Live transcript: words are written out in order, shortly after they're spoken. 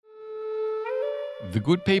The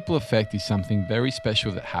Good People Effect is something very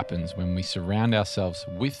special that happens when we surround ourselves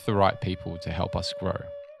with the right people to help us grow.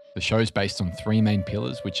 The show is based on three main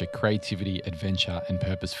pillars, which are creativity, adventure, and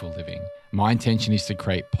purposeful living. My intention is to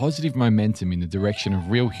create positive momentum in the direction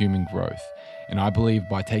of real human growth, and I believe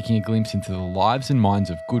by taking a glimpse into the lives and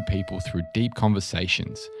minds of good people through deep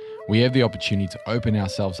conversations, we have the opportunity to open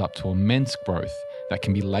ourselves up to immense growth that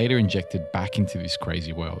can be later injected back into this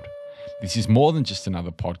crazy world. This is more than just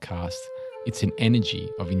another podcast. It's an energy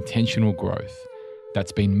of intentional growth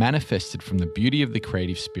that's been manifested from the beauty of the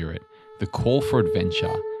creative spirit, the call for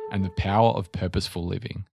adventure, and the power of purposeful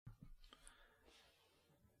living.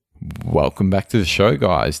 Welcome back to the show,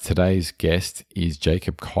 guys. Today's guest is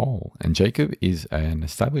Jacob Cole, and Jacob is an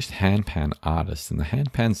established handpan artist, and the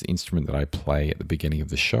handpan's the instrument that I play at the beginning of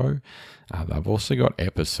the show. I've also got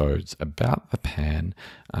episodes about the pan.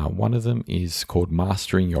 One of them is called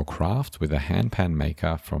Mastering Your Craft with a handpan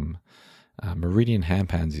maker from Meridian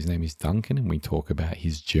Handpans. His name is Duncan, and we talk about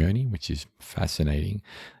his journey, which is fascinating.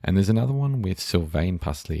 And there's another one with Sylvain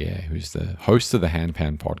Paslier, who's the host of the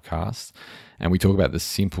Handpan podcast, and we talk about the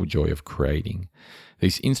simple joy of creating.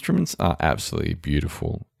 These instruments are absolutely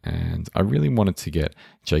beautiful, and I really wanted to get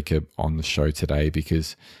Jacob on the show today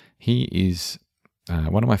because he is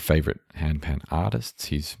one of my favorite handpan artists.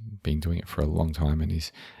 He's been doing it for a long time, and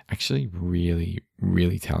he's actually really,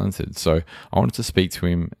 really talented. So I wanted to speak to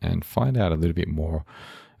him and find out a little bit more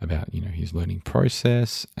about, his learning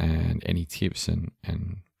process and any tips and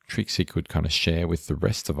tricks he could kind of share with the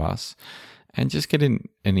rest of us, and just get an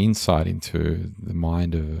insight into the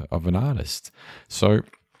mind of an artist. So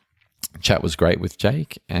chat was great with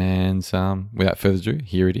Jake, and without further ado,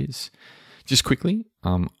 here it is. Just quickly,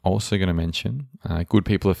 I'm also going to mention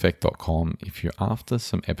goodpeopleeffect.com. If you're after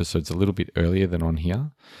some episodes a little bit earlier than on here,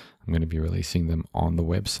 I'm going to be releasing them on the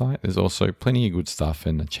website. There's also plenty of good stuff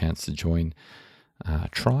and a chance to join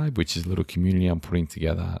Tribe, which is a little community I'm putting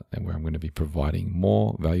together and where I'm going to be providing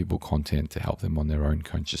more valuable content to help them on their own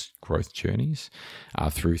conscious growth journeys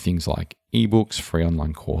through things like ebooks, free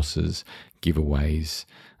online courses, giveaways,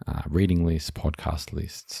 reading lists, podcast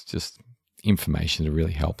lists, just information to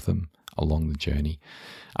really help them along the journey.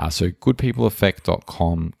 So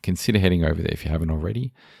goodpeopleeffect.com. Consider heading over there if you haven't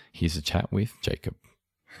already. Here's a chat with Jacob.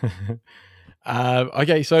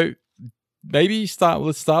 Okay, so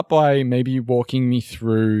let's start by maybe walking me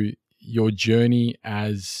through your journey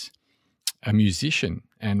as a musician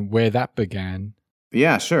and where that began.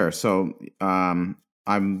 Yeah, sure. So I'm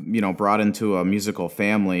brought into a musical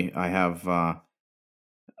family. I have a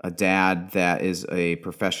dad that is a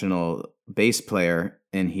professional bass player,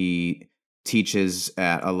 and he teaches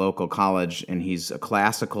at a local college, and he's a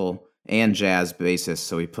classical and jazz bassist.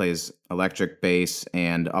 So he plays electric bass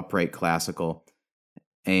and upright classical.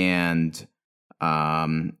 And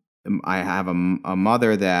I have a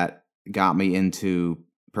mother that got me into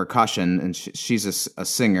percussion, and she's a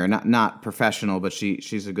singer, not professional, but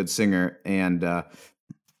she's a good singer. And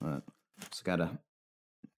just got a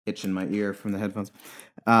itch in my ear from the headphones.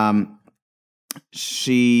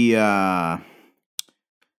 She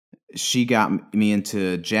got me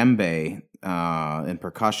into djembe in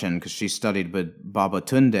percussion because she studied with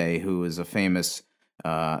Babatunde, who is a famous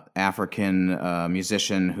African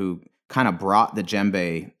musician who kind of brought the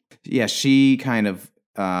djembe. Yeah, she kind of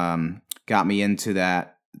got me into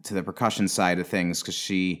the percussion side of things because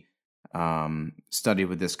she studied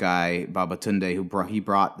with this guy Babatunde, who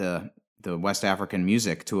brought the West African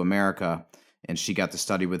music to America, and she got to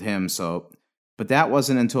study with him. But that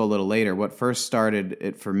wasn't until a little later. What first started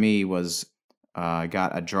it for me was I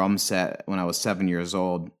got a drum set when I was 7 years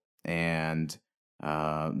old, and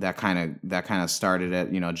that kind of started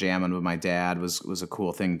it. Jamming with my dad was a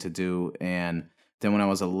cool thing to do. And then when I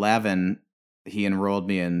was 11, he enrolled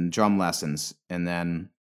me in drum lessons, and then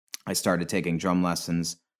I started taking drum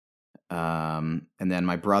lessons. And then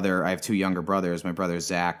my brother, I have two younger brothers. My brother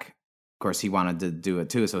Zach, of course, he wanted to do it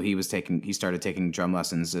too, so he started taking drum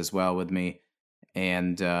lessons as well with me.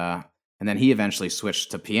 And then he eventually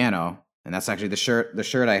switched to piano, and that's actually the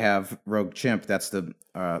shirt I have, Rogue Chimp. That's the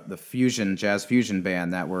jazz fusion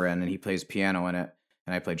band that we're in, and he plays piano in it,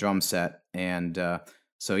 and I play drum set. And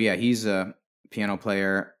so yeah, he's a piano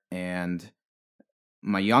player, and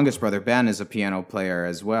my youngest brother Ben is a piano player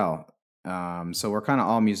as well. So we're kind of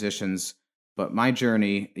all musicians, but my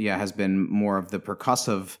journey, has been more of the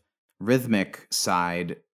percussive, rhythmic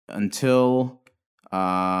side until.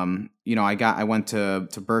 I went to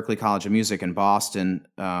Berklee College of Music in Boston,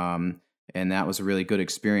 and that was a really good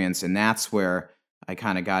experience. And that's where I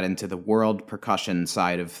kind of got into the world percussion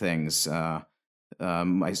side of things. I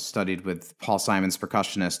studied with Paul Simon's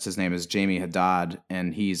percussionist. His name is Jamie Haddad,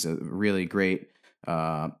 and he's a really great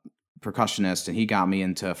percussionist, and he got me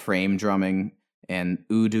into frame drumming and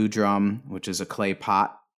Udu drum, which is a clay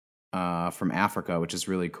pot from Africa, which is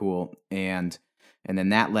really cool. And then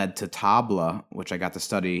that led to tabla, which I got to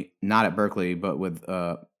study not at Berklee, but with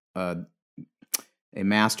a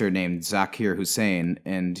master named Zakir Hussein.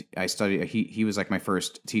 And I studied. He was like my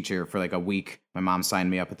first teacher for like a week. My mom signed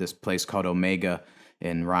me up at this place called Omega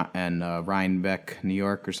in Rhinebeck, New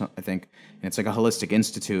York, or something, I think. And it's like a holistic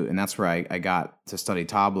institute, and that's where I got to study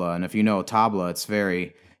tabla. And if you know tabla, it's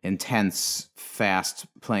very intense, fast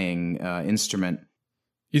playing instrument.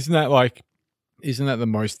 Isn't that the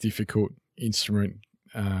most difficult instrument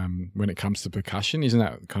when it comes to percussion? Isn't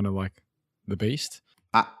that kind of like the beast?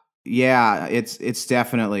 Yeah, it's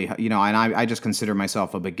definitely, and I just consider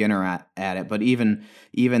myself a beginner at it. But even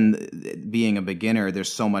being a beginner,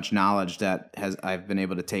 there's so much knowledge that I've been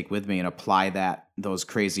able to take with me and apply those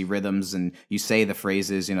crazy rhythms. And you say the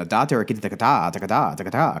phrases, da da din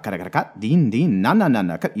din na na na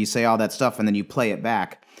na. You say all that stuff and then you play it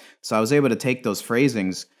back. So I was able to take those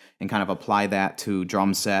phrasings and kind of apply that to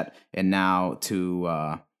drum set, and now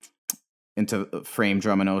to into frame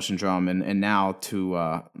drum and ocean drum, and now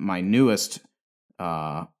to my newest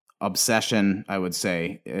obsession, I would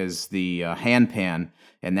say, is the handpan.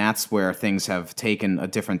 And that's where things have taken a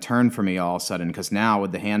different turn for me all of a sudden, because now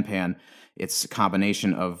with the handpan, it's a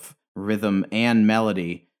combination of rhythm and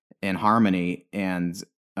melody and harmony. And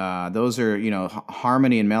those are,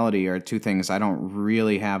 harmony and melody are two things I don't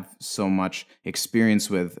really have so much experience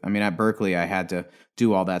with. I mean, at Berklee, I had to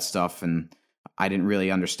do all that stuff, and I didn't really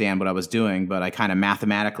understand what I was doing, but I kind of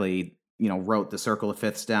mathematically, wrote the circle of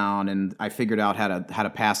fifths down, and I figured out how to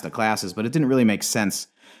pass the classes, but it didn't really make sense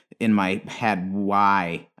in my head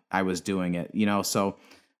why I was doing it, So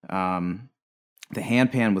the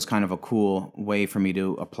handpan was kind of a cool way for me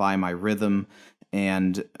to apply my rhythm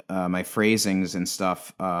and my phrasings and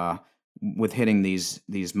stuff with hitting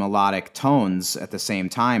these melodic tones at the same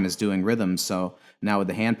time as doing rhythms. So now with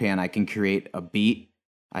the handpan, I can create a beat,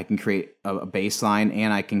 I can create a bass line,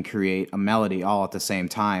 and I can create a melody all at the same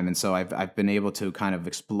time. And so I've been able to kind of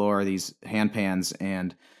explore these handpans,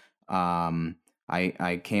 and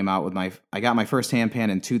I came out with I got my first handpan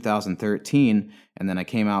in 2013, and then I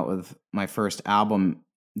came out with my first album,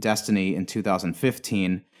 Destiny, in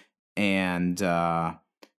 2015. And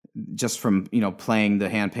just from playing the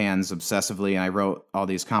handpans obsessively, and I wrote all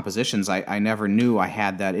these compositions, I never knew I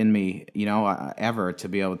had that in me, ever, to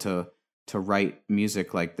be able to write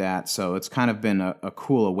music like that. So it's kind of been a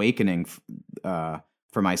cool awakening for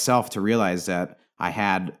myself to realize that I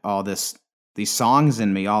had all these songs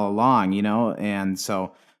in me all along, and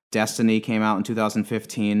so Destiny came out in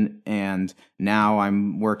 2015, and now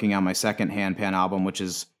I'm working on my second handpan album, which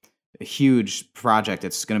is a huge project.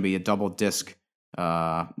 It's going to be a double disc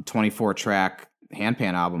 24-track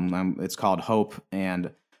handpan album. It's called Hope, and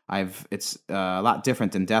it's a lot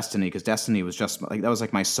different than Destiny, because Destiny was just like, that was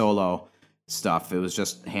like my solo stuff. It was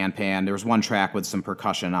just handpan. There was one track with some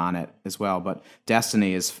percussion on it as well, but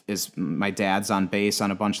Destiny is my dad's on bass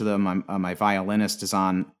on a bunch of them. My violinist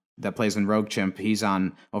that plays in Rogue Chimp. He's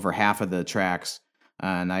on over half of the tracks,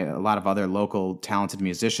 and a lot of other local talented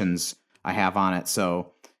musicians I have on it.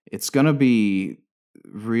 So it's gonna be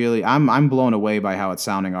really, I'm blown away by how it's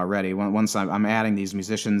sounding already. Once I'm adding these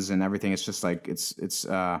musicians and everything, it's just like it's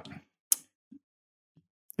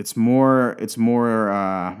more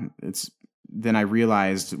than I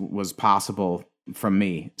realized was possible from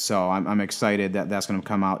me. So I'm excited that that's going to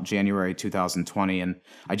come out January 2020. And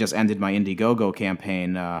I just ended my Indiegogo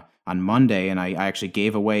campaign on Monday, and I actually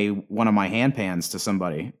gave away one of my handpans to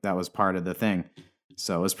somebody that was part of the thing.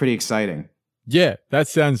 So it was pretty exciting. Yeah, that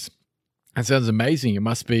sounds amazing. It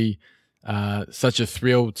must be such a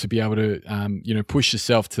thrill to be able to push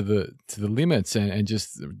yourself to the limits and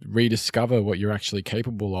just rediscover what you're actually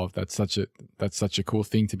capable of. That's such a cool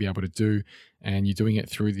thing to be able to do, and you're doing it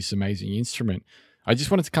through this amazing instrument. I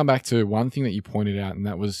just wanted to come back to one thing that you pointed out, and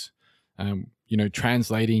that was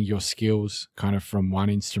translating your skills kind of from one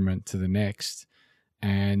instrument to the next.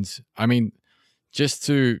 And I mean, just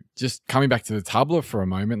coming back to the tabla for a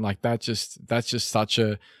moment, like that's just such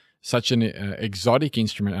an exotic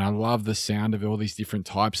instrument, and I love the sound of all these different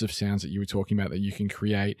types of sounds that you were talking about that you can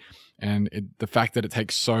create, and the fact that it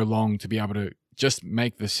takes so long to be able to just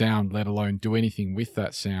make the sound, let alone do anything with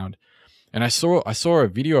that sound. And I saw a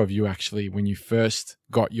video of you actually when you first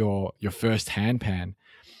got your first handpan,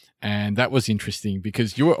 and that was interesting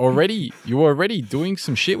because you were already doing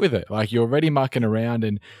some shit with it, like you're already mucking around,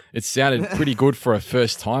 and it sounded pretty good for a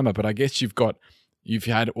first timer. But I guess you've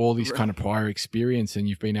had all this kind of prior experience, and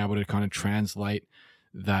you've been able to kind of translate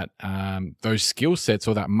those skill sets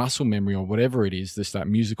or that muscle memory or whatever it is, that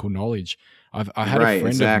musical knowledge. I had Right, a friend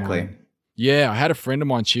exactly. of mine. Yeah, I had a friend of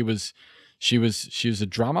mine. She was a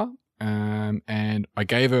drummer, and I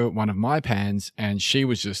gave her one of my pans, and she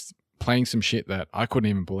was just playing some shit that I couldn't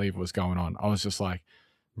even believe was going on. I was just like,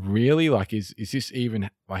 really? Like, is this even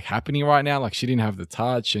like happening right now? Like, she didn't have the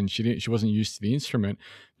touch, and she wasn't used to the instrument,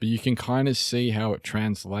 but you can kind of see how it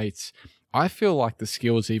translates. I feel like the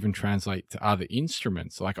skills even translate to other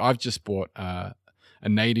instruments. Like, I've just bought a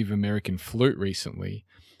Native American flute recently,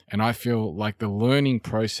 and I feel like the learning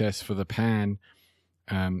process for the pan,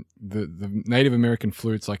 the Native American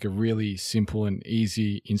flute's like a really simple and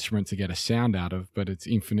easy instrument to get a sound out of, but it's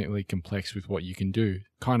infinitely complex with what you can do,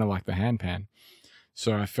 kind of like the handpan.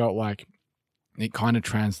 So I felt like it kind of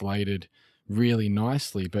translated really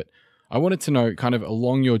nicely. But I wanted to know, kind of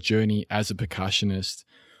along your journey as a percussionist,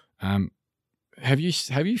 have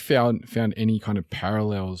you found any kind of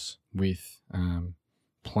parallels with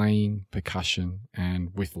playing percussion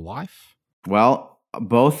and with life? Well,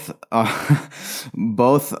 both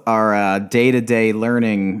both are a day-to-day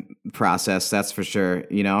learning process, that's for sure.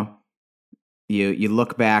 You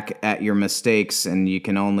look back at your mistakes and you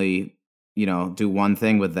can only, do one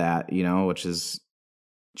thing with that, which is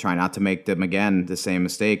try not to make them again, the same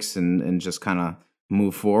mistakes, and just kind of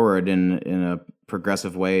move forward in a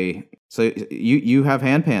progressive way. So you have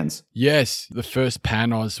handpans. Yes, the first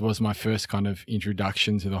Panos was my first kind of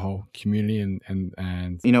introduction to the whole community, and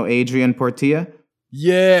Adrian Portilla.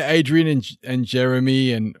 Yeah, Adrian and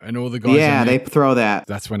Jeremy and all the guys. Yeah, they throw that.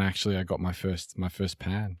 That's when actually I got my first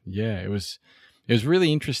pan. Yeah, it was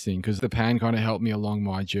really interesting because the pan kind of helped me along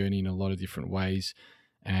my journey in a lot of different ways.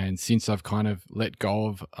 And since I've kind of let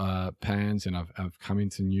go of pans and I've come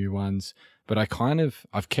into new ones, but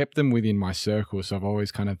I've kept them within my circle. So I've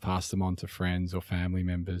always kind of passed them on to friends or family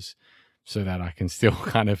members so that I can still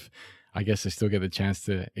I still get the chance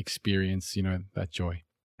to experience, that joy.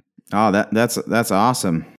 Oh, that's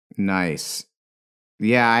awesome. Nice.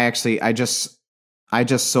 Yeah, I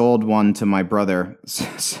just sold one to my brother,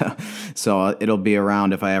 so it'll be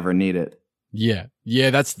around if I ever need it. Yeah,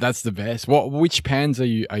 that's the best. Which pans are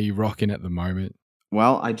you rocking at the moment?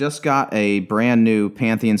 Well, I just got a brand new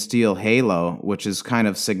Pantheon Steel Halo, which is kind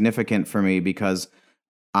of significant for me because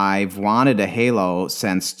I've wanted a Halo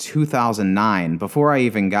since 2009. Before I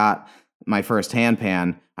even got my first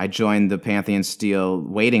handpan, I joined the Pantheon Steel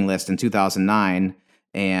waiting list in 2009,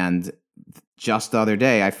 and just the other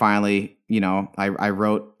day, I finally,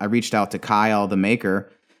 I reached out to Kyle, the maker,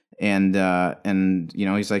 and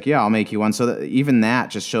he's like, yeah, I'll make you one. So even that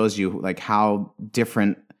just shows you like how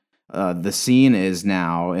different the scene is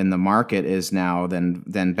now and the market is now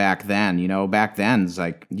than back then. Back then it's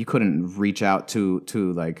like you couldn't reach out to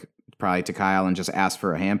like probably to Kyle and just ask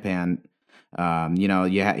for a handpan.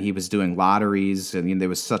 He was doing lotteries, and there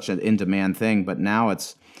was such an in-demand thing. But now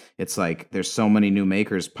it's like there's so many new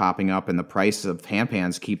makers popping up, and the price of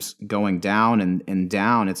handpans keeps going down and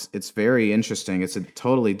down. It's very interesting. It's a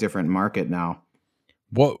totally different market now.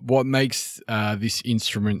 What makes this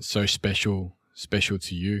instrument so special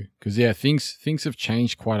to you? Because things have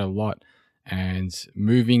changed quite a lot, and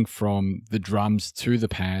moving from the drums to the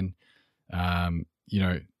pan,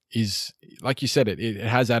 is, like you said, it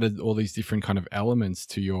has added all these different kind of elements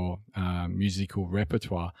to your musical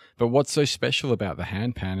repertoire. But what's so special about the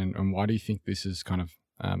handpan, and why do you think this is kind of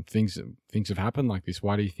things have happened like this?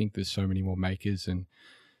 Why do you think there's so many more makers? And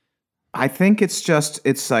I think it's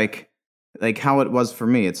like how it was for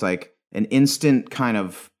me. It's like an instant kind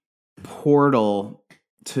of portal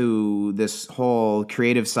to this whole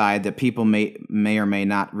creative side that people may or may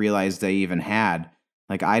not realize they even had.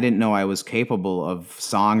 Like, I didn't know I was capable of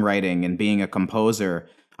songwriting and being a composer.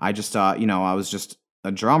 I just thought, I was just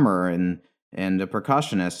a drummer and a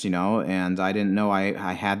percussionist, and I didn't know I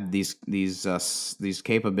had these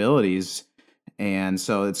capabilities. And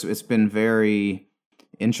so it's been very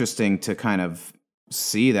interesting to kind of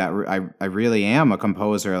see that I really am a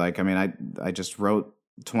composer. Like, I mean, I just wrote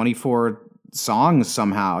 24 songs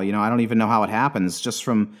somehow. I don't even know how it happens. Just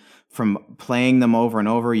from playing them over and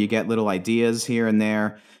over, you get little ideas here and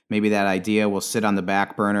there. Maybe that idea will sit on the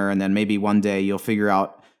back burner, and then maybe one day you'll figure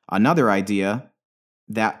out another idea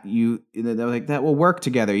that will work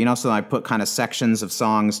together. So I put kind of sections of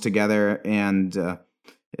songs together, and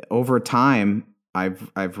over time,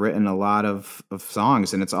 I've written a lot of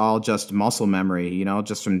songs, and it's all just muscle memory,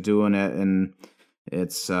 just from doing it, and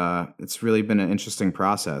it's really been an interesting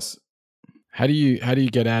process. How do you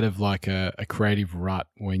get out of like a creative rut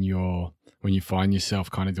when you find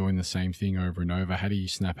yourself kind of doing the same thing over and over? How do you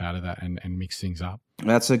snap out of that and mix things up?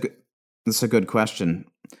 That's a good question.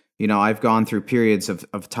 I've gone through periods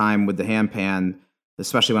of time with the handpan,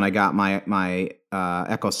 especially when I got my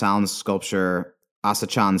Echo Sound sculpture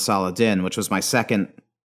Asachan Saladin, which was my second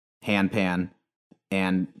handpan,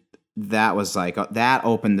 and that was like that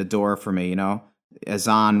opened the door for me.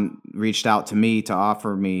 Azan reached out to me to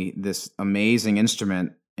offer me this amazing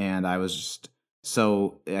instrument, and I was just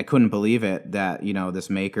I couldn't believe it that this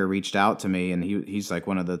maker reached out to me, and he's like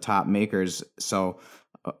one of the top makers. So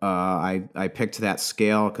I picked that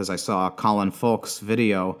scale because I saw Colin Folk's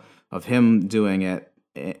video of him doing it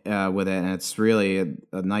with it, and it's really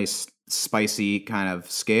a nice spicy kind of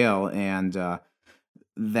scale. And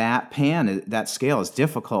that scale is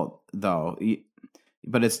difficult though,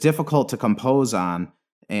 but it's difficult to compose on.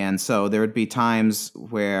 And so there would be times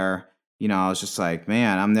where I was just like,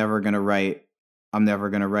 man, I'm never gonna write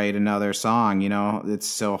another song. It's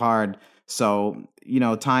so hard. So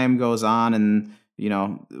time goes on, and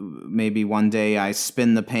maybe one day I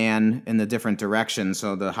spin the pan in the different direction,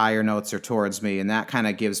 so the higher notes are towards me, and that kind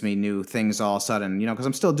of gives me new things all of a sudden, because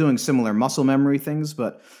I'm still doing similar muscle memory things,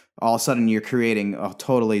 but all of a sudden you're creating a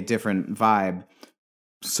totally different vibe.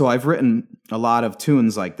 So I've written a lot of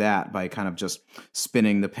tunes like that by kind of just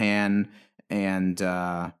spinning the pan, and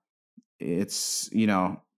it's,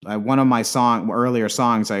 one of my earlier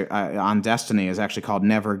songs I on Destiny is actually called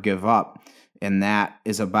Never Give Up, and that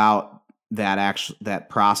is about that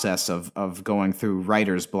process of going through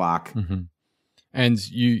writer's block. Mm-hmm. And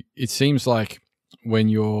it seems like when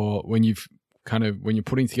you're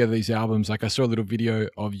putting together these albums, like I saw a little video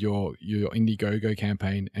of your Indiegogo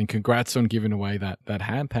campaign, and congrats on giving away that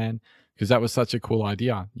handpan, because that was such a cool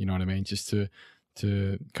idea. You know what I mean? Just to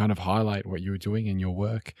kind of highlight what you were doing in your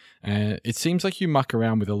work. And it seems like you muck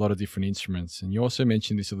around with a lot of different instruments. And you also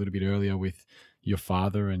mentioned this a little bit earlier with your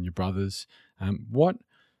father and your brothers.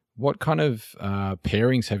 What kind of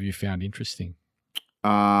pairings have you found interesting?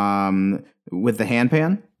 With the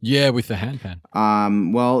handpan? Yeah, with the handpan.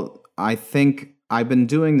 Well, I think I've been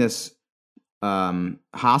doing this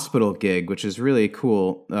hospital gig, which is really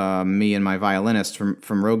cool. Me and my violinist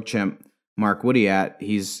from Rogue Chimp, Mark Woodyat,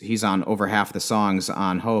 he's on over half the songs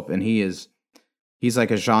on Hope, and he's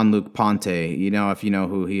like a Jean-Luc Ponty, if you know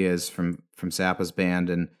who he is from Zappa's band,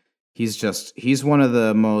 and he's one of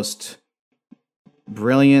the most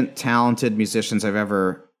brilliant, talented musicians I've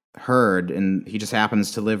ever heard, and he just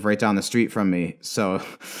happens to live right down the street from me, so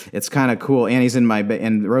it's kind of cool. And he's in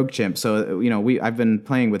Rogue Chimp, so I've been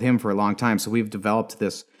playing with him for a long time, so we've developed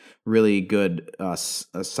this really good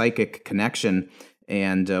psychic connection,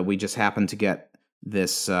 and we just happened to get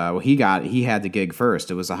this. He had the gig first.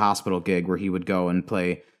 It was a hospital gig where he would go and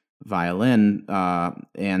play violin,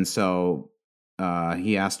 and so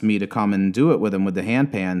he asked me to come and do it with him with the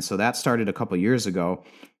handpan. So that started a couple years ago,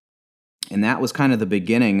 and that was kind of the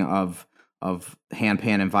beginning of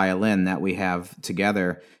handpan and violin that we have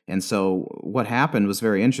together. And so what happened was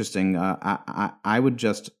very interesting. I would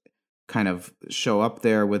just kind of show up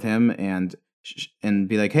there with him and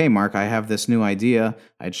be like, "Hey, Mark, I have this new idea."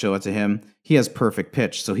 I'd show it to him. He has perfect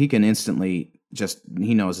pitch, so he can instantly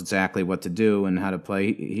he knows exactly what to do and how to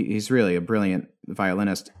play. He's really a brilliant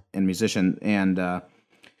violinist and musician. And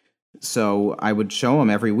so I would show him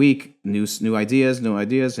every week new ideas,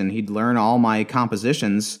 and he'd learn all my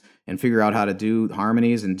compositions and figure out how to do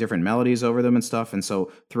harmonies and different melodies over them and stuff. And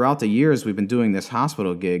so throughout the years, we've been doing this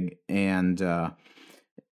hospital gig, and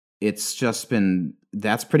it's just been,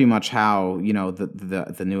 that's pretty much how,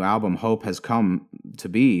 the new album Hope has come to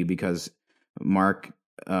be, because Mark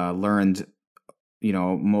learned,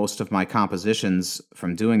 most of my compositions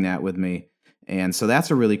from doing that with me. And so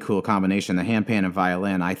that's a really cool combination, the handpan and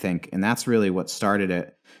violin, I think. And that's really what started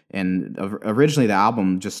it. And originally the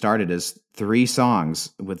album just started as 3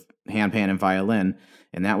 songs with handpan and violin.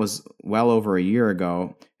 And that was well over a year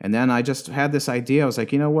ago. And then I just had this idea. I was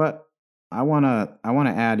like, you know what? I want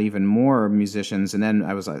to add even more musicians. And then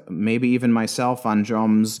I was like, maybe even myself on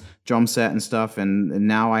drums, drum set and stuff. And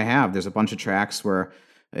now there's a bunch of tracks where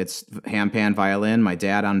it's handpan, violin, my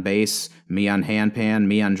dad on bass, me on handpan,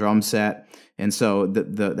 me on drum set. And so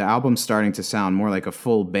the album's starting to sound more like a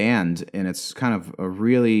full band, and it's kind of a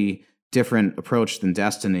really different approach than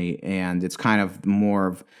Destiny, and it's kind of more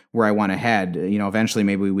of where I want to head. Eventually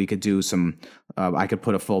maybe we could do some, I could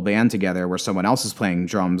put a full band together where someone else is playing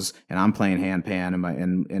drums and I'm playing handpan,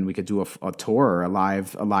 and we could do a tour, a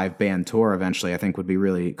live band tour eventually. I think would be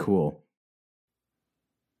really cool.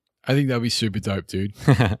 I think that'd be super dope, dude.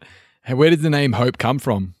 Where did the name Hope come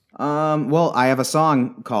from? Well, I have a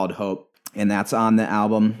song called Hope, and that's on the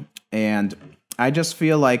album. And I just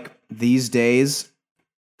feel like these days,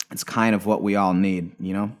 it's kind of what we all need,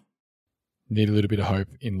 Need a little bit of hope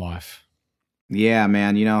in life. Yeah,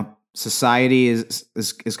 man. Society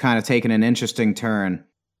is kind of taking an interesting turn.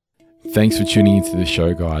 Thanks for tuning into the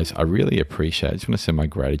show, guys. I really appreciate it. I just want to send my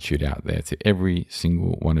gratitude out there to every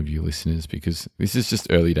single one of you listeners, because this is just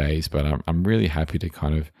early days, but I'm really happy to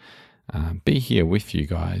kind of be here with you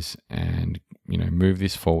guys and, move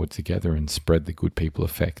this forward together and spread the good people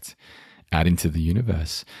effect out into the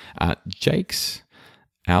universe. Jake's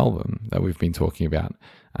album that we've been talking about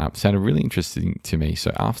sounded really interesting to me.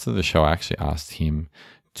 So after the show, I actually asked him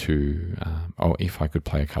to if I could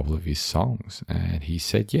play a couple of his songs, and he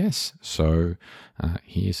said yes. So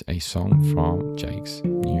here's a song from Jake's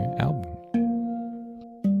new album.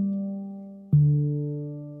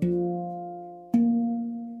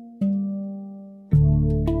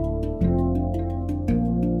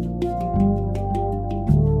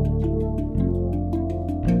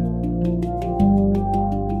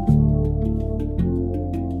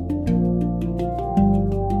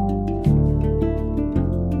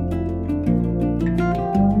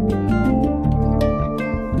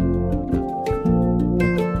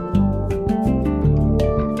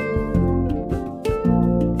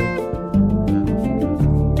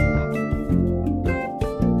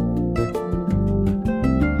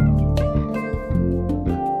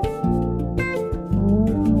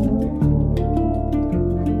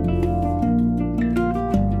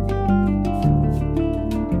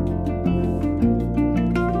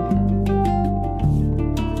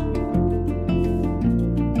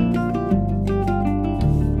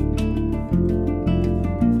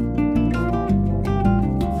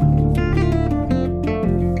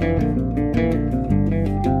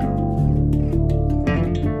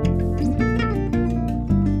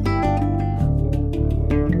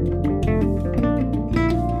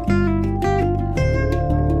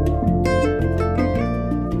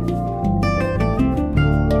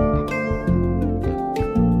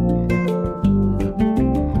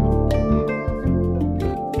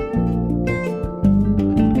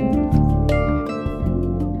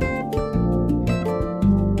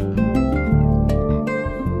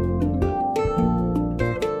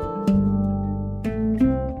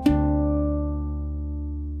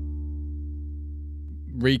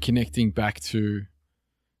 Reconnecting back to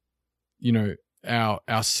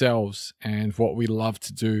ourselves and what we love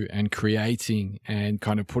to do, and creating and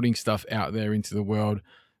kind of putting stuff out there into the world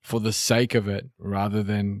for the sake of it rather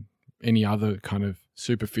than any other kind of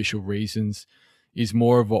superficial reasons is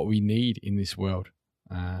more of what we need in this world.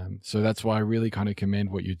 So that's why I really kind of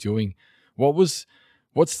commend what you're doing. What's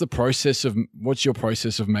your process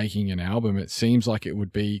of making an album? It seems like it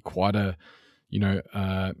would be quite a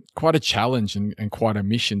challenge and quite a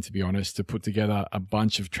mission, to be honest, to put together a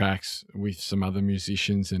bunch of tracks with some other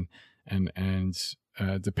musicians and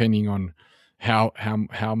depending on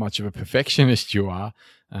how much of a perfectionist you are,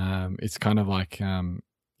 it's kind of like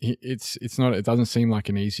it doesn't seem like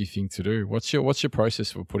an easy thing to do. What's your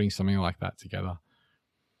process for putting something like that together?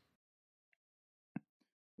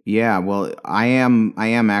 Yeah, well, I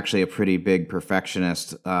am actually a pretty big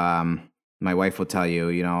perfectionist. My wife will tell you,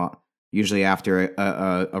 usually after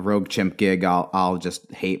a Rogue Chimp gig, I'll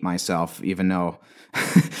just hate myself, even though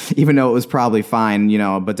it was probably fine,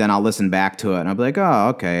 But then I'll listen back to it and I'll be like, oh,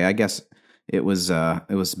 okay, I guess it was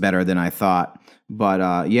better than I thought.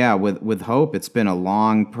 But yeah, with Hope, it's been a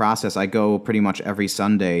long process. I go pretty much every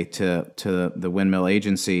Sunday to the Windmill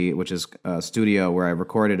Agency, which is a studio where I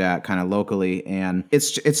recorded at, kind of locally, and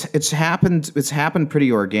it's happened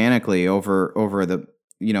pretty organically over the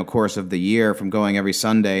course of the year, from going every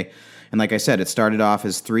Sunday. And like I said, it started off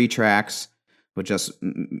as 3 tracks with just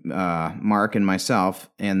Mark and myself,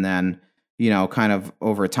 and then kind of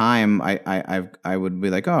over time, I would be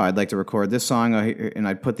like, oh, I'd like to record this song, and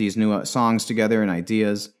I'd put these new songs together and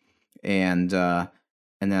ideas, and then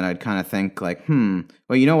I'd kind of think like, well,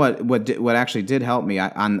 you know what actually did help me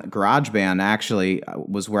on GarageBand actually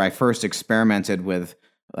was where I first experimented with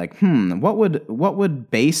like, what would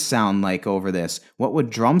bass sound like over this? What would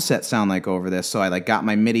drum set sound like over this? So I got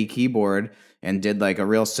my MIDI keyboard and did a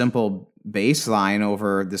real simple bass line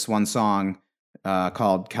over this one song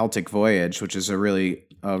called Celtic Voyage, which is a really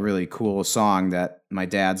cool song that my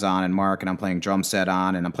dad's on and Mark, and I'm playing drum set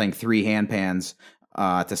on, and I'm playing 3 hand pans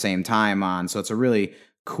at the same time on. So it's a really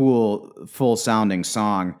cool, full sounding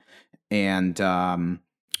song. And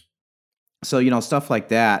so, stuff like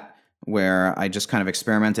that, where I just kind of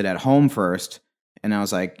experimented at home first, and I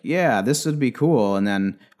was like, yeah, this would be cool. And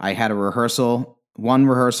then I had one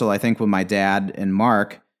rehearsal, I think, with my dad and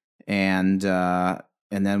Mark, and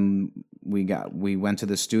then we went to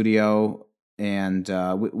the studio, and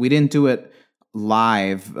we didn't do it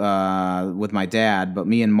live with my dad, but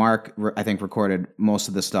me and Mark, I think, recorded most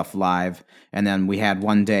of the stuff live. And then we had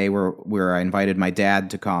one day where I invited my dad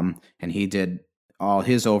to come, and he did all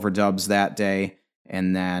his overdubs that day.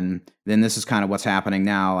 And then this is kind of what's happening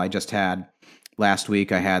now. Last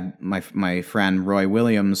week I had my friend Roy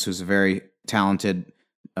Williams, who's a very talented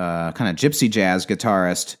kind of gypsy jazz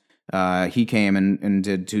guitarist. He came and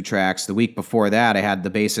did 2 tracks. The week before that, I had the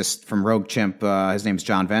bassist from Rogue Chimp. His name's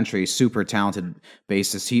John Ventry, super talented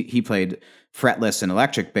bassist. He played fretless and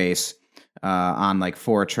electric bass on like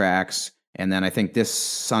 4 tracks. And then I think this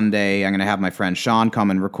Sunday, I'm going to have my friend Sean come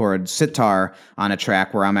and record sitar on a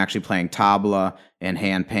track where I'm actually playing tabla and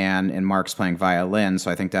handpan, and Mark's playing violin. So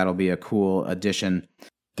I think that'll be a cool addition.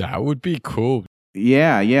 That would be cool.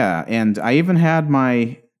 Yeah. And I even had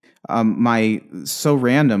so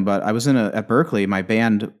random, but I was at Berkeley, my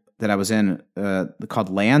band that I was in called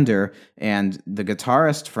Lander, and the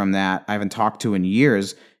guitarist from that I haven't talked to in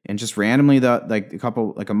years, and just randomly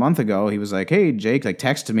a month ago, he was like, "Hey Jake," like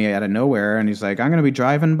texted me out of nowhere, and he's like, "I'm gonna be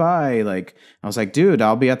driving by." Like, I was like, "Dude,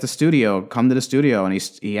 I'll be at the studio. Come to the studio." And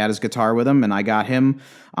he had his guitar with him, and I got him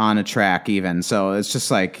on a track even. So it's just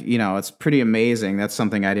like, it's pretty amazing. That's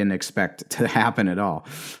something I didn't expect to happen at all.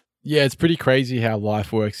 Yeah, it's pretty crazy how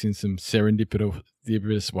life works in some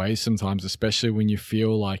serendipitous ways sometimes, especially when you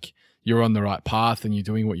feel like you're on the right path and you're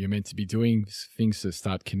doing what you're meant to be doing. Things that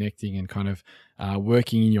start connecting and kind of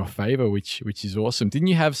working in your favor, which is awesome. Didn't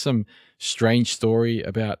you have some strange story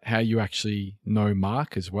about how you actually know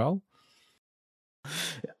Mark as well?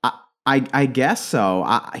 I guess so.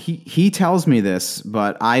 He tells me this,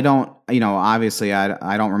 but I don't. Obviously,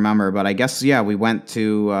 I don't remember. But I guess we went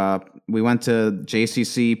to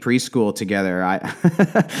JCC preschool together.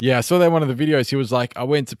 Yeah, I saw that one of the videos. He was like, I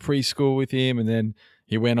went to preschool with him, and then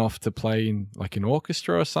he went off to play in like an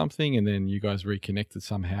orchestra or something, and then you guys reconnected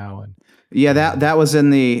somehow. And that was in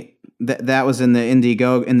the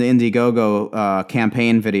Indiegogo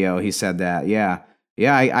campaign video. He said that. Yeah,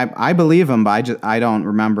 I believe him, but I don't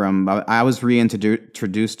remember him. I was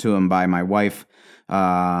reintroduced to him by my wife,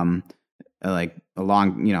 many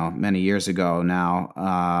years ago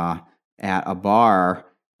now, at a bar.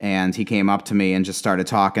 And he came up to me and just started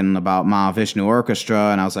talking about Mahavishnu Orchestra,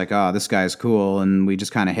 and I was like, "Oh, this guy's cool." And we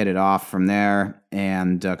just kind of hit it off from there.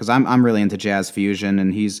 And because I'm really into jazz fusion,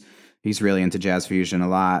 and he's really into jazz fusion a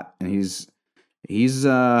lot, and he's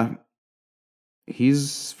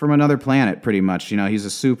from another planet, pretty much. He's a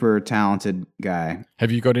super talented guy.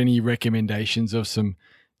 Have you got any recommendations of some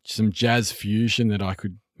jazz fusion that I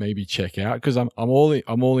could maybe check out? Because I'm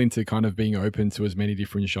all into kind of being open to as many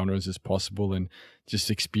different genres as possible, and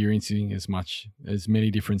just experiencing as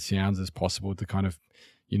many different sounds as possible to kind of,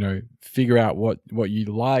 figure out what you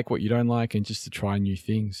like, what you don't like, and just to try new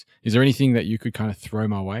things. Is there anything that you could kind of throw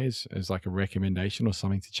my way as like a recommendation or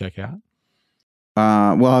something to check out?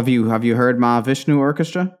 Well, have you heard Mahavishnu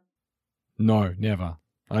Orchestra? No, never.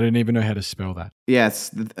 I didn't even know how to spell that. Yeah,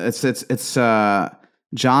 it's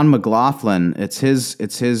John McLaughlin. It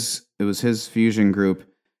was his fusion group,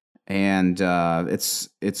 and it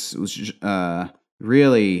was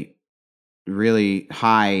really, really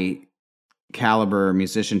high caliber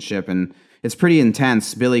musicianship, and it's pretty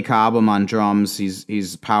intense. Billy Cobham on drums.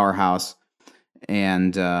 He's powerhouse,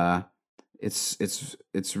 and it's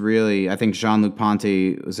really. I think Jean-Luc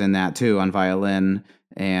Ponty was in that too on violin,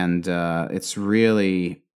 and it's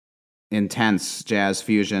really intense jazz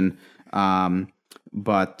fusion.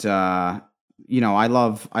 But I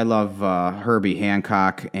love Herbie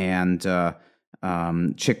Hancock and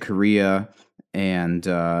Chick Corea, and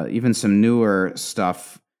even some newer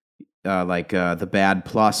stuff like the Bad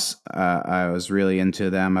Plus. I was really into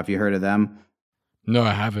them. Have you heard of them? No,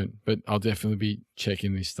 I haven't, but I'll definitely be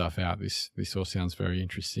checking this stuff out. This all sounds very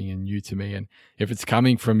interesting and new to me. And if it's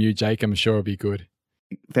coming from you, Jake, I'm sure it'll be good.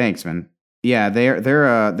 Thanks, man. Yeah,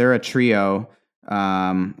 they're a trio.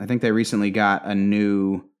 I think they recently got a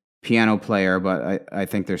new piano player, but I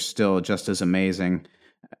think they're still just as amazing.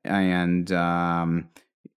 And there's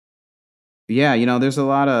a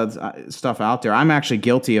lot of stuff out there. I'm actually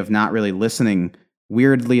guilty of not really listening.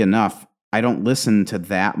 Weirdly enough, I don't listen to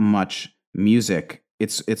that much music.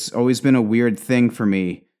 It's always been a weird thing for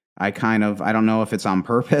me. I don't know if it's on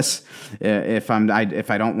purpose, if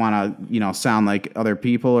I don't want to sound like other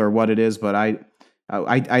people or what it is, but I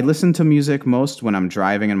listen to music most when I'm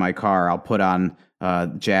driving in my car. I'll put on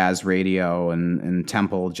jazz radio and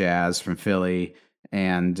temple jazz from Philly,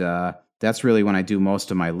 and that's really when I do most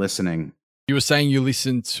of my listening. You were saying you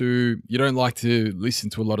don't like to listen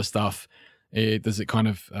to a lot of stuff. Does it kind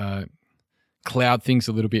of cloud things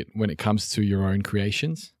a little bit when it comes to your own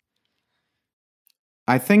creations?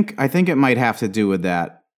 I think it might have to do with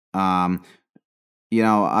that. I'm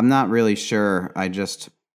not really sure.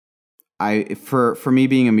 For me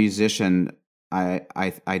being a musician,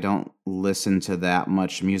 I don't listen to that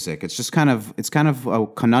much music. It's kind of a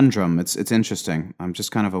conundrum. It's interesting. I'm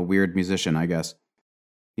just kind of a weird musician, I guess.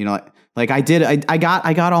 Like I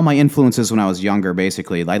got all my influences when I was younger.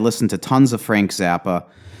 Basically, I listened to tons of Frank Zappa.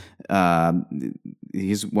 Uh,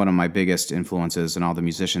 he's one of my biggest influences, and all the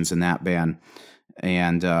musicians in that band.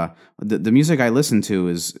 And the music I listen to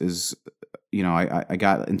is I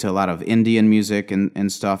got into a lot of Indian music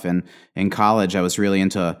and stuff. And in college, I was really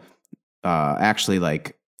into actually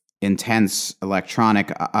like intense electronic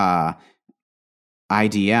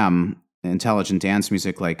IDM, intelligent dance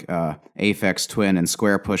music, like Aphex Twin and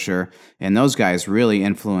Square Pusher. And those guys really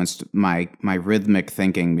influenced my rhythmic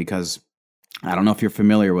thinking, because I don't know if you're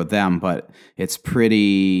familiar with them, but it's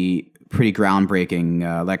pretty groundbreaking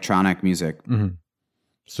electronic music. Mm-hmm.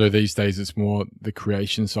 So these days it's more the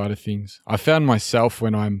creation side of things. I found myself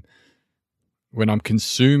when I'm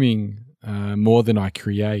consuming more than I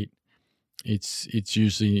create, it's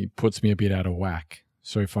usually puts me a bit out of whack.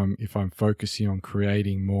 So if I'm focusing on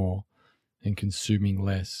creating more and consuming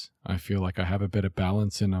less, I feel like I have a better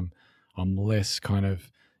balance, and I'm less kind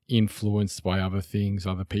of influenced by other things,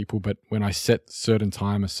 other people. But when I set certain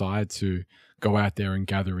time aside to go out there and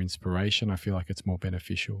gather inspiration, I feel like it's more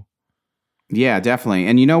beneficial. Yeah, definitely.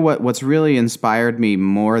 And you know what's really inspired me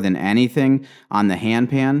more than anything on the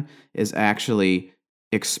handpan is actually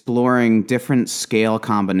exploring different scale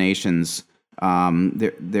combinations.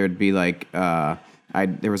 There'd be like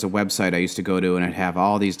there was a website I used to go to, and it'd have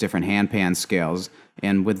all these different handpan scales,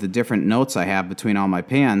 and with the different notes I have between all my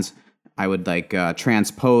pans, I would like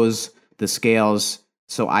transpose the scales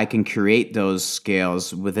so I can create those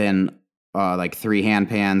scales within like 3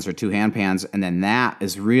 handpans or 2 handpans, and then that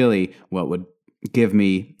is really what would give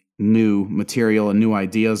me new material and new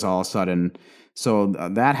ideas all of a sudden. So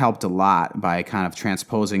that helped a lot by kind of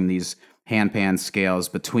transposing these handpan scales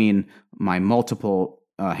between my multiple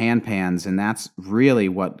handpans, and that's really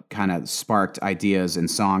what kind of sparked ideas and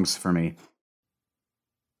songs for me.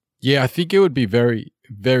 Yeah, I think it would be very,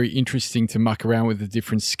 very interesting to muck around with the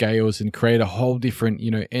different scales and create a whole different,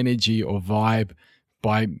 energy or vibe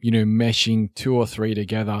by, meshing 2 or 3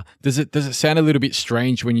 together. Does it sound a little bit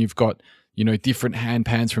strange when you've got, different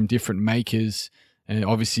handpans from different makers, and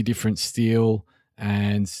obviously different steel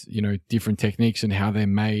and, different techniques and how they're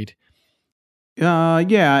made?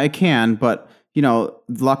 Yeah, it can, but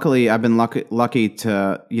luckily I've been lucky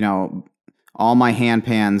to, all my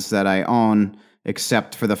handpans that I own,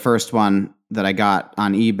 except for the first one that I got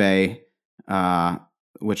on eBay,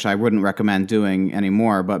 which I wouldn't recommend doing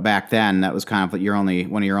anymore. But back then, that was kind of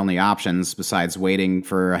one of your only options besides waiting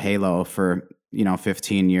for a Halo for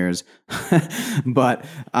 15 years. But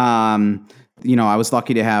I was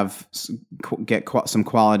lucky to get some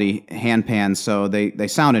quality handpans, so they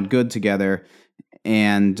sounded good together,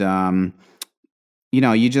 and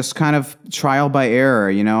you just kind of trial by error.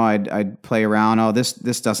 I'd play around. Oh,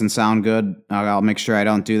 this doesn't sound good. I'll make sure I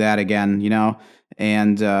don't do that again.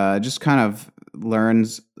 And just kind of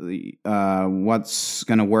learns what's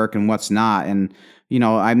going to work and what's not. And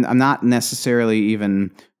I'm not necessarily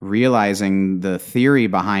even realizing the theory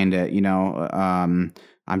behind it.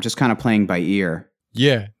 I'm just kind of playing by ear.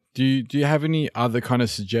 Yeah. Do you have any other kind of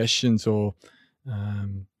suggestions or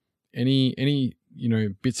any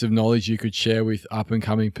bits of knowledge you could share with up and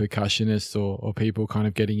coming percussionists or people kind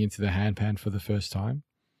of getting into the handpan for the first time?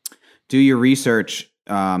 Do your research.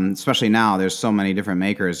 Especially now, there's so many different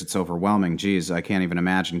makers. It's overwhelming. Geez, I can't even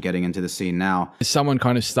imagine getting into the scene now. Is someone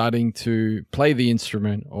kind of starting to play the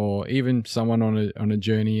instrument, or even someone on a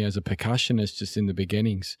journey as a percussionist just in the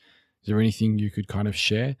beginnings? Is there anything you could kind of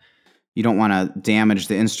share? You don't want to damage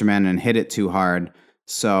the instrument and hit it too hard.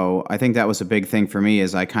 So I think that was a big thing for me.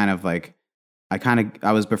 Is I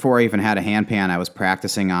was, before I even had a handpan, I was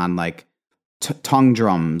practicing on like tongue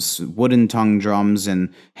drums, wooden tongue drums,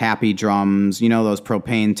 and happy drums, those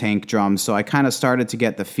propane tank drums. So I kind of started to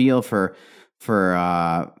get the feel for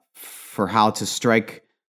how to strike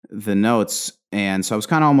the notes. And so I was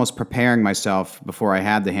kind of almost preparing myself before I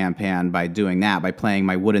had the handpan by doing that, by playing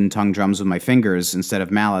my wooden tongue drums with my fingers instead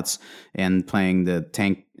of mallets, and playing the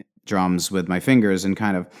tank drums with my fingers, and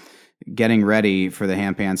kind of getting ready for the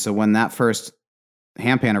handpan. So when that first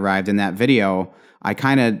handpan arrived in that video, I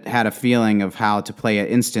kind of had a feeling of how to play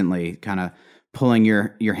it instantly, kind of pulling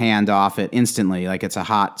your hand off it instantly, like it's a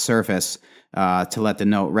hot surface, to let the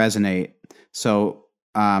note resonate. So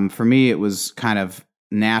for me, it was kind of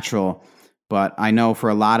natural. But I know for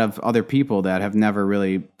a lot of other people that have never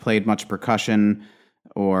really played much percussion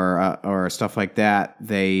or stuff like that,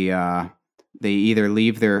 they either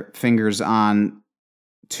leave their fingers on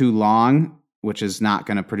too long, which is not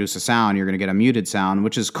going to produce a sound. You're going to get a muted sound,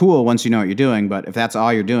 which is cool once you know what you're doing. But if that's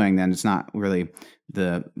all you're doing, then it's not really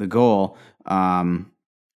the goal. As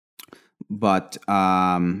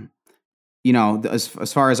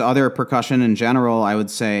far as other percussion in general, I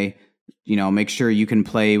would say, make sure you can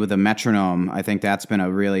play with a metronome. I think that's been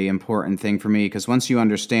a really important thing for me, because once you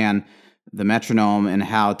understand the metronome and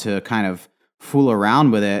how to kind of fool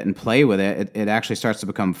around with it and play with it, it actually starts to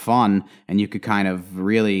become fun, and you could kind of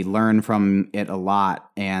really learn from it a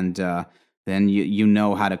lot. And then you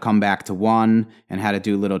know how to come back to one and how to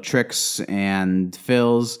do little tricks and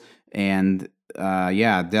fills. And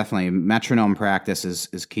definitely metronome practice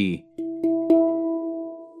is key.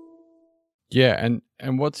 Yeah,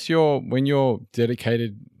 and what's when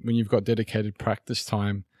you've got dedicated practice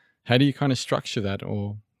time, how do you kind of structure that?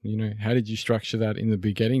 Or, how did you structure that in the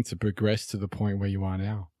beginning to progress to the point where you are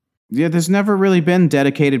now? Yeah, there's never really been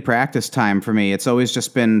dedicated practice time for me. It's always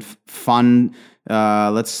just been fun.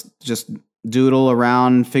 Let's just doodle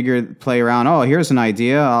around, play around. Oh, here's an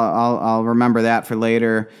idea. I'll remember that for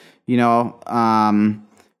later. All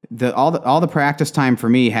the practice time for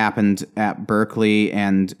me happened at Berklee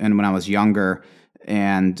and when I was younger,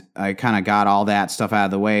 and I kind of got all that stuff out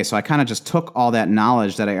of the way. So I kind of just took all that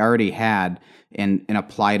knowledge that I already had and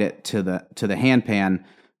applied it to the handpan.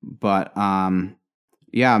 But I'm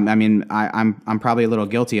probably a little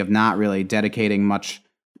guilty of not really dedicating much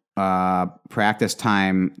practice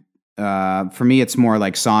time. For me, it's more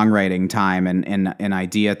like songwriting time and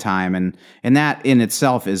idea time, and that in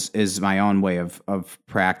itself is my own way of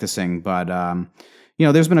practicing. But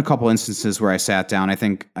there's been a couple instances where I sat down. I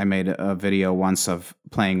think I made a video once of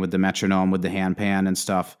playing with the metronome with the handpan and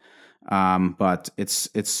stuff. But it's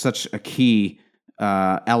such a key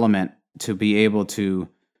element to be able to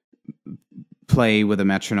play with a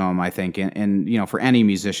metronome, I think, and for any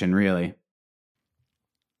musician, really.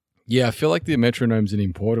 Yeah, I feel like the metronome's an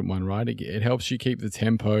important one, right? It helps you keep the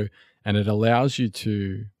tempo, and it allows you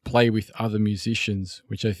to play with other musicians,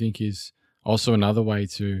 which I think is also another way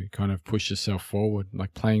to kind of push yourself forward,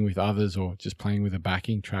 like playing with others or just playing with a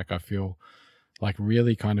backing track. I feel like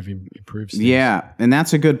really kind of improves things. Yeah, and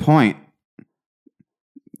that's a good point.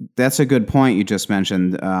 That's a good point you just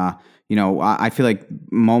mentioned. I feel like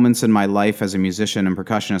moments in my life as a musician and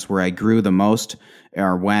percussionist where I grew the most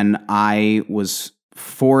are when I was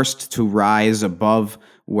forced to rise above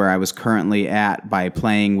where I was currently at by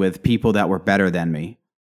playing with people that were better than me.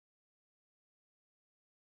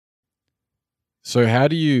 So how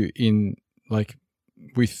do you,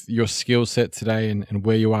 with your skill set today and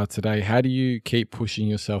where you are today, how do you keep pushing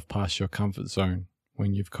yourself past your comfort zone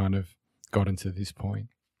when you've kind of gotten to this point?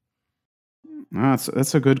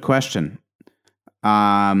 That's a good question.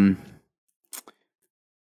 Just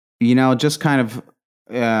kind of,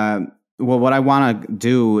 what I want to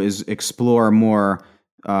do is explore more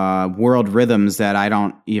world rhythms that I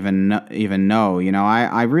don't even know.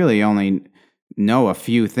 I really only know a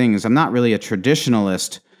few things. I'm not really a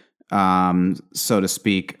traditionalist, so to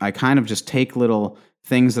speak. I kind of just take little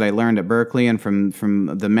things that I learned at Berklee and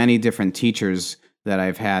from the many different teachers that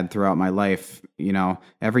I've had throughout my life.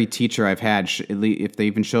 Every teacher I've had, if they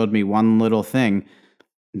even showed me one little thing,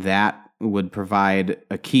 that would provide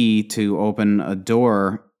a key to open a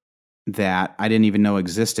door that I didn't even know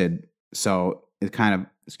existed. So it kind of,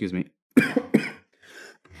 excuse me,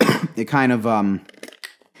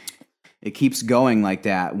 it keeps going like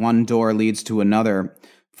that. One door leads to another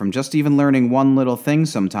from just even learning one little thing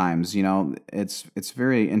sometimes. It's a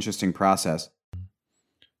very interesting process.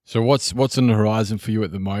 So what's on the horizon for you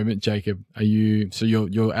at the moment, Jacob? So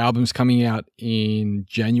your album's coming out in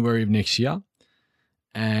January of next year,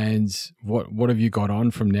 and what have you got on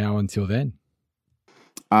from now until then?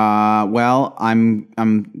 Well,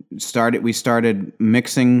 we started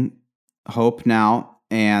mixing Hope now,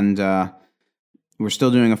 and we're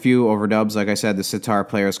still doing a few overdubs. Like I said, the sitar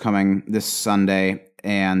player is coming this Sunday,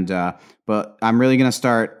 but I'm really going to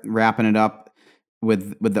start wrapping it up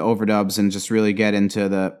with the overdubs and just really get into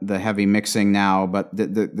the heavy mixing now. But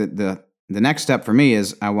the next step for me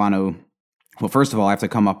is first of all, I have to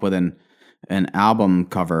come up with an album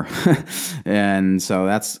cover. And so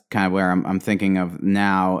that's kind of where I'm thinking of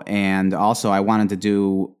now. And also I wanted to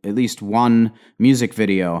do at least one music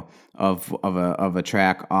video of a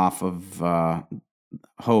track off of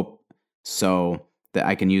Hope, so that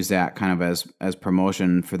I can use that kind of as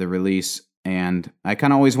promotion for the release. And I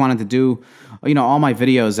kind of always wanted to do, all my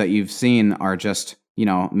videos that you've seen are just,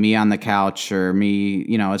 me on the couch or me,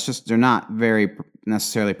 it's just, they're not very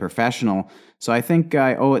necessarily professional. So I think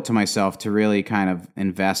I owe it to myself to really kind of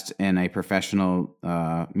invest in a professional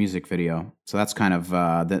music video. So that's kind of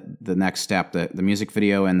the next step, the music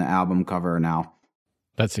video and the album cover now.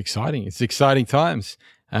 That's exciting. It's exciting times.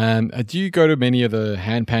 Do you go to many of the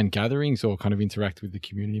handpan gatherings or kind of interact with the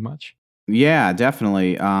community much? Yeah,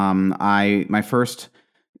 definitely. My first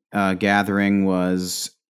gathering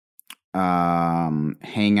was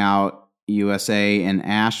Hangout USA in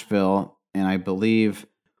Asheville, and I believe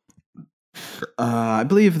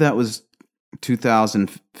that was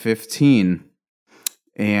 2015,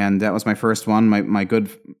 and that was my first one. My good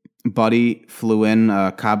buddy flew in,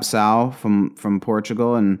 Cabsao from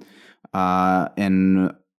Portugal, and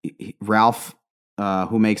Ralph,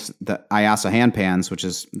 who makes the Ayasa handpans, which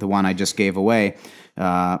is the one I just gave away.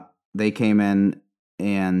 They came in,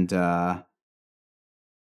 and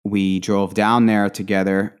we drove down there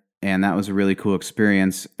together, and that was a really cool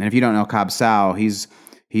experience. And if you don't know Cabsao, he's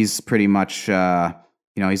pretty much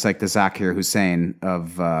he's like the Zakir Hussain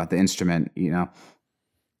of the instrument. Yeah,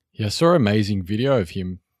 I saw an amazing video of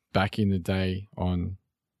him back in the day on,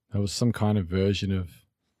 there was some kind of version of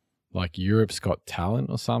like Europe's Got Talent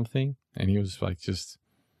or something, and he was like just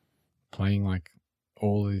playing like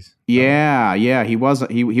all these. Yeah, he was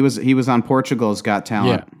on Portugal's Got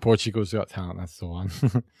Talent. Yeah, Portugal's Got Talent. That's the one.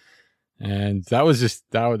 And that was just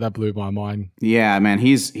that blew my mind. Yeah, man,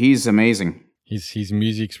 he's amazing. His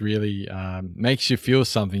music's really makes you feel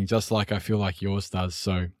something, just like I feel like yours does.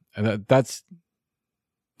 So that's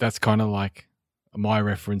kind of like my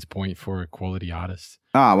reference point for a quality artist.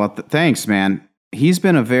 Oh, well, thanks, man. He's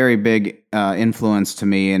been a very big influence to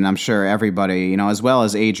me, and I'm sure everybody, as well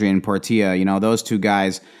as Adrian Portilla. Those two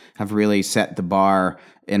guys have really set the bar,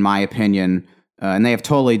 in my opinion, and they have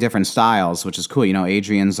totally different styles, which is cool.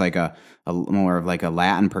 Adrian's like a more of like a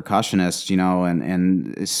Latin percussionist,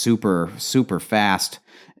 and is super, super fast.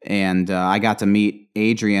 And I got to meet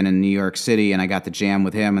Adrian in New York City, and I got to jam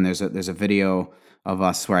with him. And there's a video of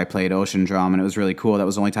us where I played Ocean Drum, and it was really cool. That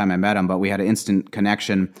was the only time I met him, but we had an instant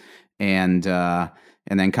connection. And then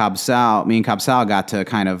me and Cabsao got to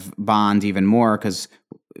kind of bond even more, because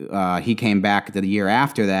he came back the year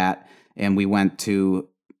after that, and we went to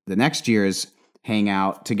the next year's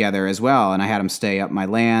hangout together as well. And I had him stay up my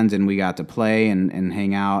land, and we got to play and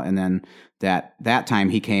hang out. And then that time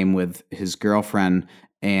he came with his girlfriend,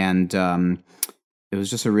 and it was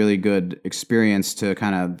just a really good experience to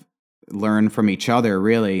kind of learn from each other,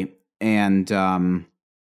 really. And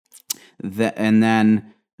then.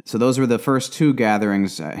 So those were the first two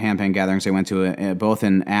gatherings, handpan gatherings I went to, both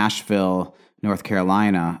in Asheville, North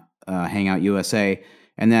Carolina, Hangout USA.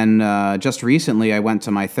 And then just recently I went to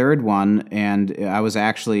my third one, and I was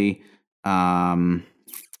actually a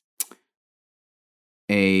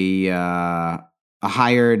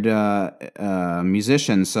hired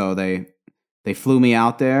musician. So they flew me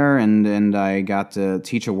out there, and I got to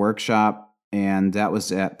teach a workshop, and that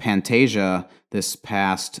was at Pantasia this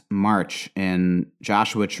past March in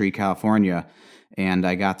Joshua Tree, California. And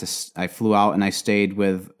I flew out and I stayed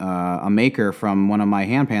with a maker from one of my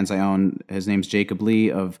handpans I own. His name's Jacob Lee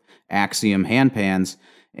of Axiom Handpans,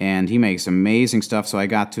 and he makes amazing stuff. So I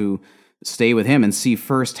got to stay with him and see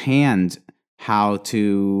firsthand how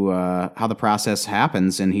the process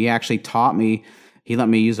happens. And he actually taught me. He let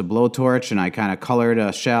me use a blowtorch, and I kind of colored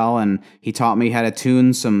a shell, and he taught me how to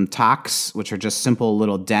tune some tocks, which are just simple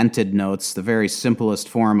little dented notes, the very simplest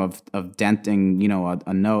form of denting,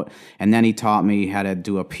 a note. And then he taught me how to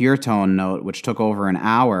do a pure tone note, which took over an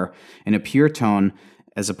hour. And a pure tone,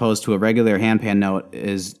 as opposed to a regular handpan note,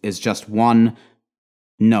 is just one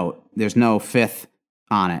note. There's no fifth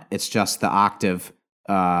on it. It's just the octave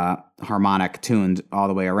harmonic tuned all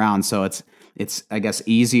the way around. So it's I guess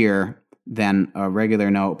easier than a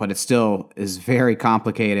regular note, but it still is very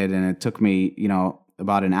complicated, and it took me,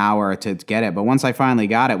 about an hour to get it. But once I finally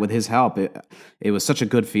got it with his help, it was such a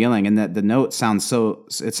good feeling, and the note sounded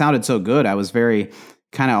so good. I was very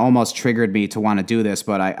kind of almost triggered me to want to do this,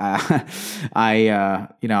 but I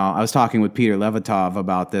was talking with Peter Levitov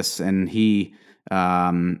about this, and he's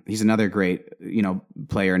another great,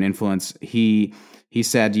 player and influence. He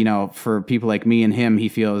said, for people like me and him, he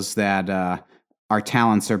feels that our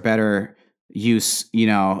talents are better use,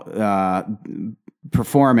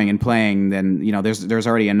 performing and playing than, there's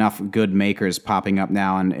already enough good makers popping up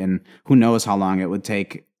now, and who knows how long it would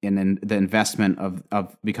take in the investment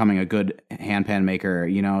of becoming a good handpan maker.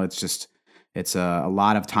 It's a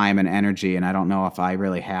lot of time and energy, and I don't know if I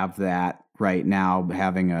really have that right now,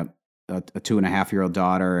 having a 2.5-year-old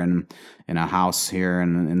daughter and in a house here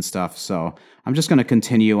and stuff. So I'm just going to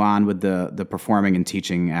continue on with the performing and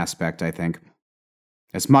teaching aspect, I think.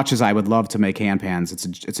 As much as I would love to make handpans,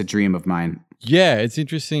 it's a dream of mine. Yeah, it's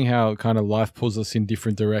interesting how kind of life pulls us in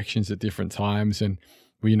different directions at different times. And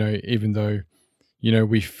we, even though,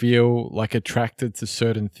 we feel like attracted to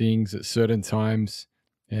certain things at certain times,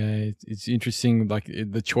 it's interesting, like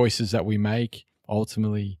the choices that we make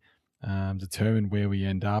ultimately determine where we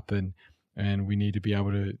end up. And we need to be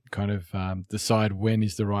able to kind of decide when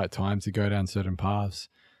is the right time to go down certain paths.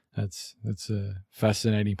 That's a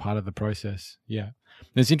fascinating part of the process. Yeah.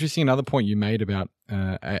 It's interesting, another point you made about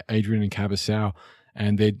Adrian and Cabasau,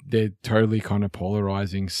 and they're totally kind of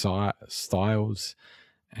polarizing styles,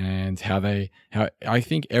 and how I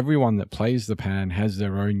think everyone that plays the pan has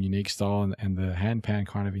their own unique style, and the handpan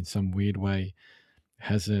kind of in some weird way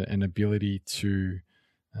has an ability to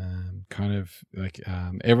kind of like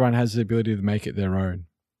everyone has the ability to make it their own.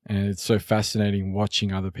 And it's so fascinating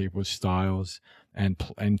watching other people's styles and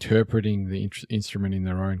interpreting the instrument in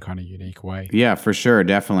their own kind of unique way. Yeah, for sure.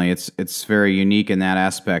 Definitely. It's very unique in that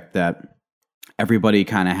aspect that everybody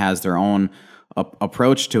kind of has their own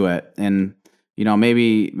approach to it. And,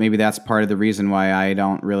 maybe that's part of the reason why I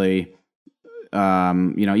don't really,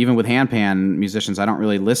 even with handpan musicians, I don't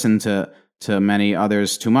really listen to many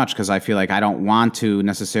others too much, because I feel like I don't want to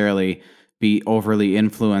necessarily be overly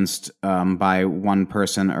influenced by one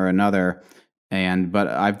person or another. But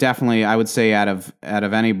I've definitely, I would say out of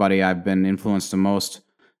anybody, I've been influenced the most,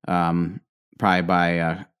 probably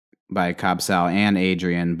by Cabasau and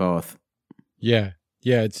Adrian both. Yeah.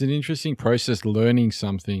 It's an interesting process learning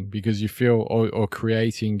something, because you feel, or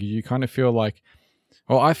creating, you kind of feel like,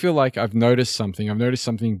 I feel like I've noticed something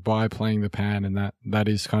by playing the pan, and that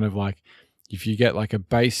is kind of like, if you get like a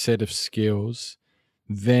base set of skills,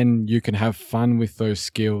 then you can have fun with those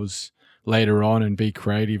skills later on and be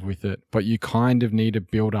creative with it. But you kind of need to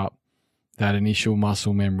build up that initial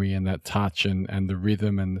muscle memory and that touch and the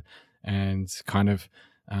rhythm and kind of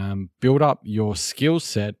build up your skill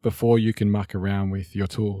set before you can muck around with your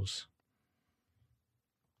tools.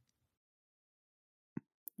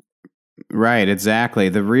 Right, exactly.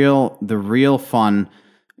 The real fun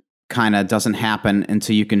kind of doesn't happen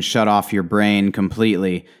until you can shut off your brain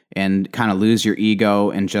completely and kind of lose your ego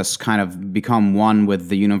and just kind of become one with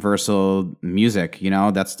the universal music.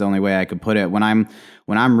 That's the only way I could put it. When I'm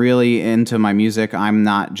really into my music, I'm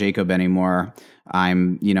not Jacob anymore.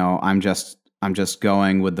 I'm just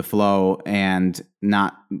going with the flow and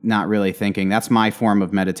not really thinking. That's my form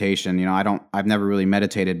of meditation. I've never really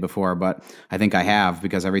meditated before, but I think I have,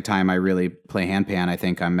 because every time I really play handpan, I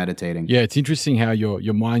think I'm meditating. Yeah, it's interesting how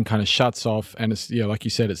your mind kind of shuts off, and it's, like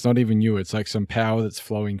you said, it's not even you. It's like some power that's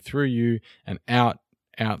flowing through you and out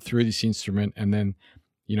through this instrument, and then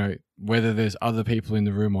whether there's other people in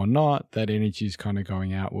the room or not, that energy is kind of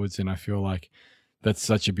going outwards. And I feel like that's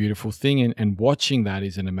such a beautiful thing, and watching that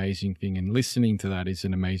is an amazing thing, and listening to that is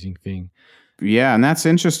an amazing thing. Yeah, and that's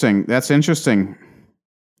interesting.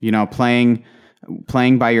 Playing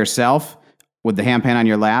by yourself with the handpan on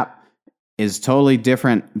your lap is totally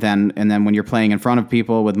different than when you're playing in front of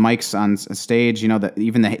people with mics on stage. That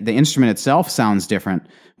even the instrument itself sounds different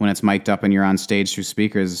when it's mic'd up and you're on stage through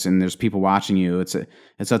speakers and there's people watching you. It's a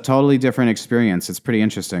totally different experience. It's pretty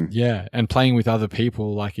interesting. Yeah, and playing with other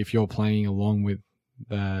people, like if you're playing along with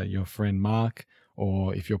your friend Mark,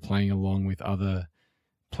 or if you're playing along with other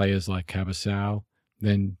players like Cabasau,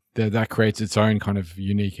 then that creates its own kind of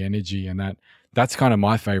unique energy. And that's kind of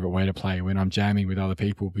my favorite way to play, when I'm jamming with other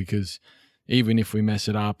people, because even if we mess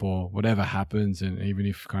it up or whatever happens, and even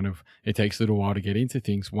if kind of it takes a little while to get into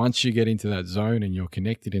things, once you get into that zone and you're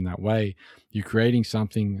connected in that way, you're creating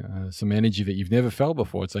something, some energy that you've never felt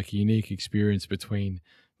before. It's like a unique experience between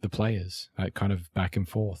the players, like kind of back and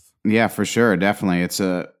forth. Yeah, for sure. Definitely. It's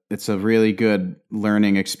a really good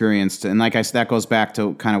learning experience. And like I said, that goes back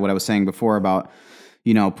to kind of what I was saying before about,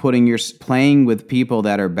 playing with people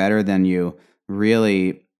that are better than you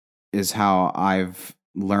really is how I've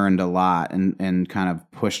learned a lot and kind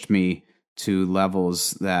of pushed me to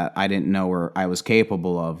levels that I didn't know I was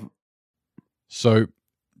capable of. So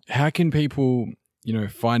how can people,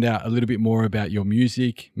 find out a little bit more about your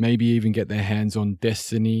music, maybe even get their hands on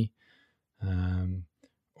Destiny,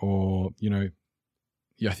 or,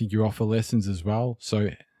 I think you offer lessons as well. So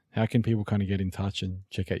how can people kind of get in touch and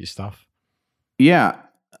check out your stuff? Yeah.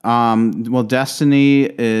 Well, Destiny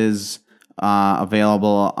is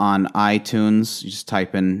available on iTunes. You just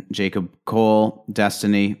type in Jacob Cole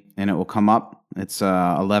Destiny and it will come up. It's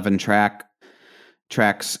 11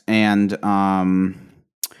 tracks, and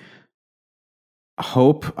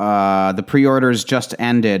Hope. The pre-orders just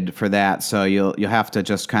ended for that, so you'll have to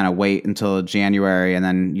just kind of wait until January, and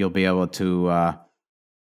then you'll be able to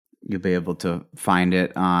find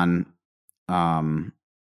it on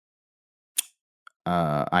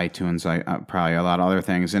iTunes, probably a lot of other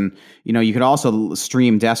things. And, you could also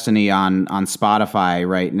stream Destiny on Spotify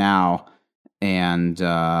right now, and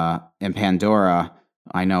Pandora.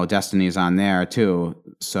 I know Destiny's on there too.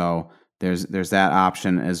 So there's that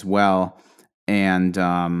option as well. And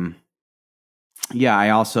I'm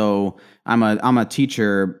a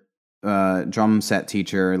teacher, drum set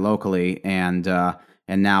teacher locally, and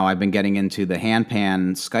now I've been getting into the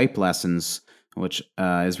handpan Skype lessons, which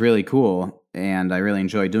is really cool, and I really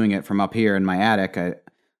enjoy doing it from up here in my attic.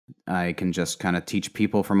 I can just kind of teach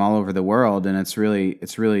people from all over the world, and it's really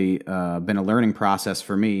been a learning process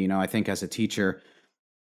for me. I think as a teacher,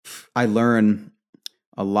 I learn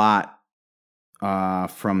a lot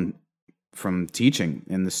from teaching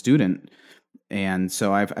in the student, and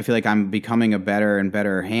so I feel like I'm becoming a better and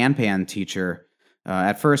better handpan teacher.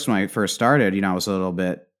 At first, when I first started, I was a little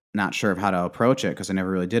bit not sure of how to approach it because I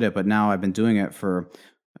never really did it. But now I've been doing it for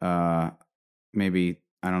maybe,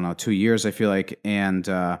 I don't know, 2 years, I feel like, and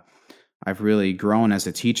I've really grown as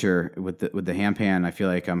a teacher with the handpan. I feel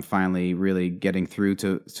like I'm finally really getting through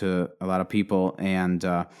to a lot of people, and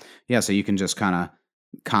so you can just kind of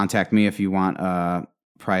contact me if you want a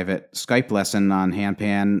private Skype lesson on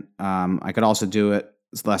handpan. I could also do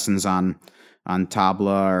lessons on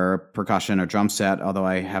tabla or percussion or drum set, although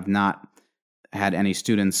I have not had any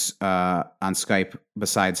students on Skype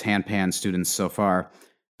besides handpan students so far.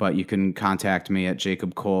 But you can contact me at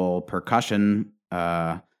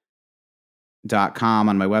jacobcolepercussion.com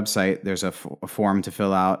on my website. There's a form to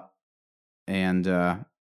fill out, and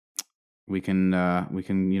we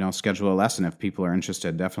can schedule a lesson if people are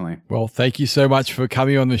interested. Definitely. Well, thank you so much for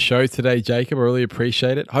coming on the show today, Jacob. I really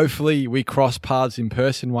appreciate it. Hopefully we cross paths in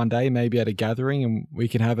person one day, maybe at a gathering, and we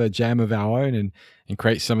can have a jam of our own and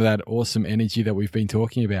create some of that awesome energy that we've been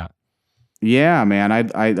talking about. Yeah, man,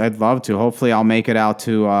 I'd love to. Hopefully I'll make it out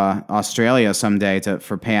to Australia someday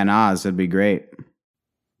for Pan Oz. That'd be great.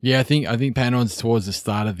 Yeah, I think Pan Oz towards the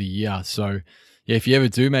start of the year. So yeah, if you ever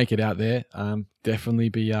do make it out there, definitely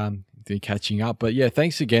be catching up. But yeah,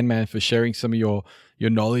 thanks again, man, for sharing some of your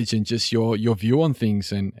knowledge and just your view on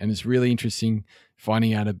things. And it's really interesting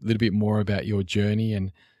finding out a little bit more about your journey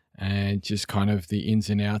and just kind of the ins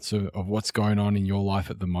and outs of what's going on in your life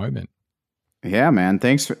at the moment. Yeah, man.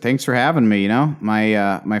 Thanks for having me.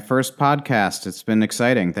 My first podcast. It's been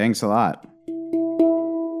exciting. Thanks a lot.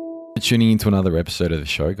 Tuning into another episode of the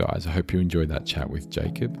show, guys. I hope you enjoyed that chat with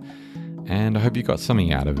Jacob, and I hope you got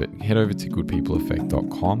something out of it. Head over to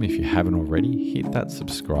goodpeopleeffect.com. If you haven't already, hit that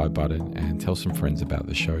subscribe button and tell some friends about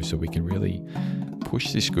the show so we can really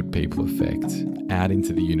push this Good People Effect out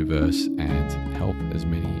into the universe and help as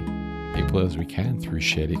many people as we can through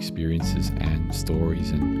shared experiences and stories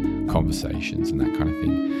and conversations and that kind of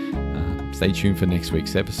thing. Stay tuned for next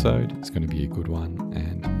week's episode. It's going to be a good one,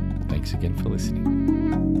 and thanks again for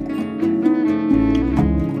listening.